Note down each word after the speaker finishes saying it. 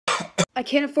I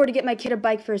can't afford to get my kid a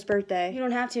bike for his birthday. You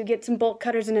don't have to. Get some bolt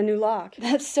cutters and a new lock.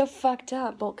 That's so fucked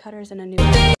up. Bolt cutters and a new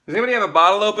lock. Does anybody have a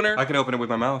bottle opener? I can open it with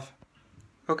my mouth.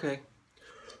 Okay.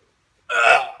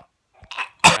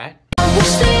 Alright. I wish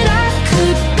that I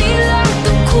could be like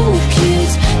the cool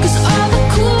kids, 'cause all the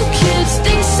cool kids,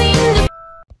 they seem to...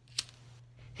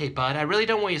 Hey, bud, I really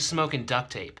don't want you smoking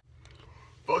duct tape.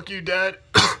 Fuck you, Dad.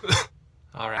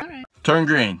 Alright. Turn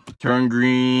green. Turn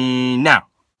green now.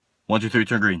 1, 2, 3,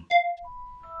 turn green.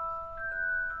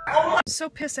 So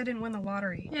pissed I didn't win the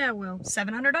lottery. Yeah, well,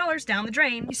 $700 down the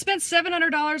drain. You spent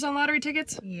 $700 on lottery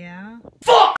tickets? Yeah.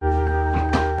 Fuck!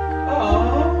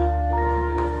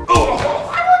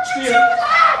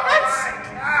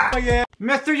 Oh yeah.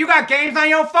 Mister, you got games on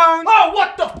your phone? Oh,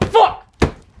 what the fuck?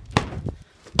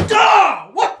 Duh!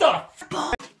 What the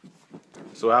fuck?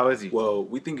 So how is he? Well,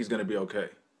 we think he's gonna be okay.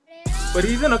 But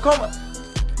he's in a coma.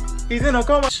 He's in a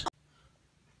coma.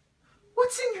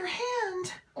 What's in your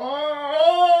hand?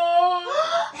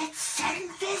 Oh! It's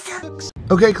invisible.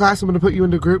 Okay, class, I'm gonna put you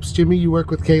into groups. Jimmy, you work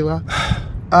with Kayla.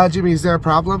 Jimmy, is there a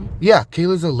problem? Yeah,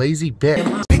 Kayla's a lazy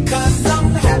bitch. Because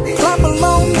I'm happy. Clap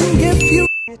along if you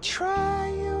try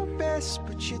your best,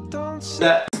 but you don't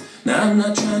say. Now I'm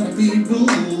not trying to be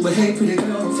rude, but hey, pretty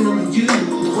girl, I'm feeling you.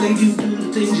 The way you do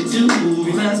the things you do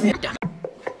reminds me of...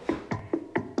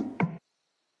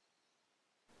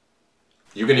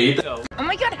 You gonna eat that? Oh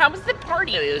my god, how was the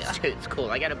party? It's cool.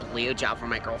 I got a blowjob from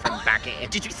my girlfriend back in.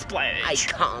 Did you splash? I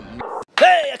come.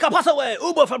 Hey, ¿qué pasa, wey?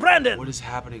 Uber for Brandon. What is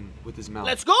happening with his mouth?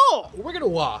 Let's go. We're gonna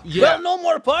walk. Yeah. Well, no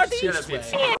more parties.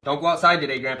 Don't go outside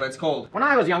today, Grandpa. It's cold. When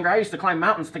I was younger, I used to climb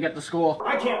mountains to get to school.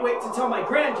 I can't wait to tell my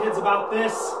grandkids about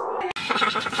this.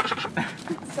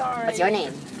 Sorry. What's your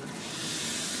name?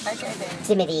 Okay, then.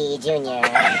 Timothy Jr.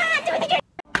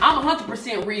 I'm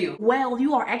 100% real. Well,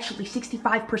 you are actually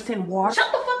 65% water.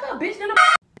 Shut the fuck up, bitch.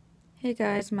 Hey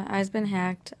guys, my eye's been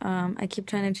hacked. I keep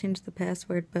trying to change the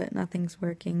password, but nothing's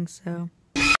working, so...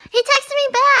 He texted me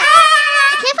back!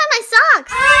 I can't find my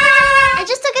socks! I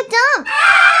just took a dump!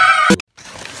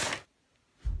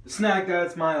 The snack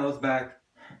that smiles back.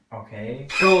 Okay.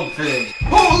 Goldfish.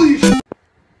 Holy sh!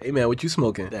 Hey man, what you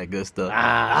smoking? That good stuff.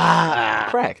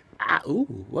 Crack.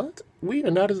 Ooh, what? We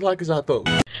are not as like as I thought.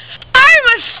 I'm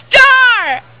a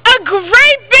star! A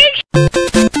great big...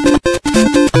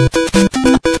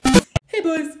 Hey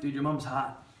boys. Dude, your mom's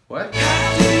hot. What? I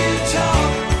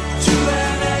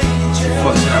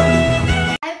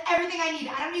have everything I need.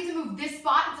 I don't need to move this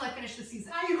spot until I finish the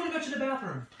season. How are you gonna go to the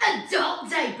bathroom? Adult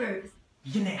diapers!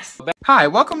 You nasty. Hi,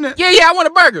 welcome to... Yeah, I want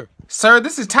a burger. Sir,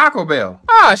 this is Taco Bell.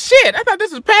 Oh shit, I thought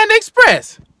this was Panda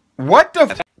Express. What the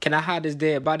f... Can I hide this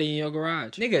dead body in your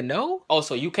garage? Nigga, no.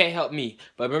 Also, you can't help me.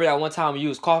 But remember that one time you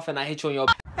was coughing, I hit you on your...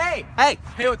 Hey,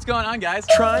 what's going on, guys?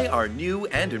 Try our new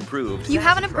and improved... You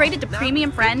haven't upgraded to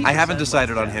premium friend? I haven't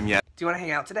decided on him yet. Do you want to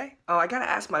hang out today? Oh, I gotta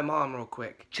ask my mom real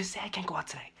quick. Just say I can't go out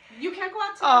today. You can't go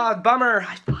out today? Bummer.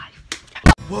 High five.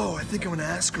 Whoa, I think I'm gonna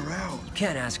ask her out. You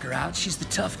can't ask her out. She's the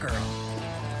tough girl.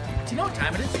 Do you know what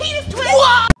time it is? Penis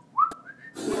twist!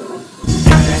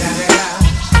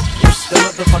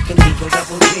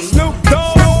 Snoop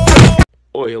Dogg!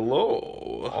 Oh,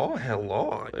 hello. Oh,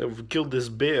 hello. I've killed this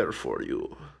bear for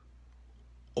you.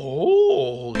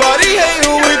 Oh. Buddy, hey,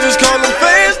 we just call them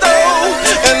fans, though.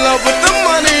 In love with the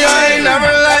money, I ain't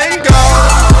never letting go.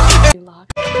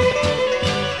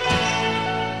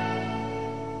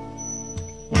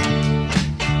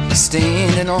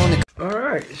 Standing on the...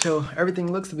 Alright, so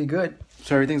everything looks to be good.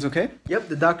 So everything's okay? Yep,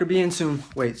 the doctor be in soon.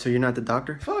 Wait, so you're not the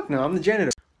doctor? Fuck no, I'm the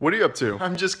janitor. What are you up to?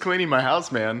 I'm just cleaning my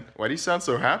house, man. Why do you sound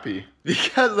so happy?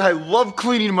 Because I love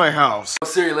cleaning my house. Oh,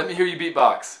 Siri, let me hear you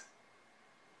beatbox.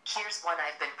 Here's one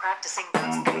I've been practicing.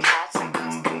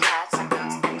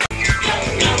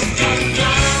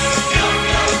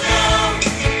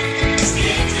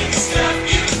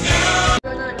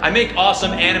 I make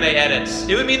awesome anime edits.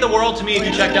 It would mean the world to me if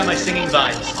you checked out my singing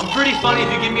vines. I'm pretty funny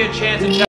if you give me a chance to check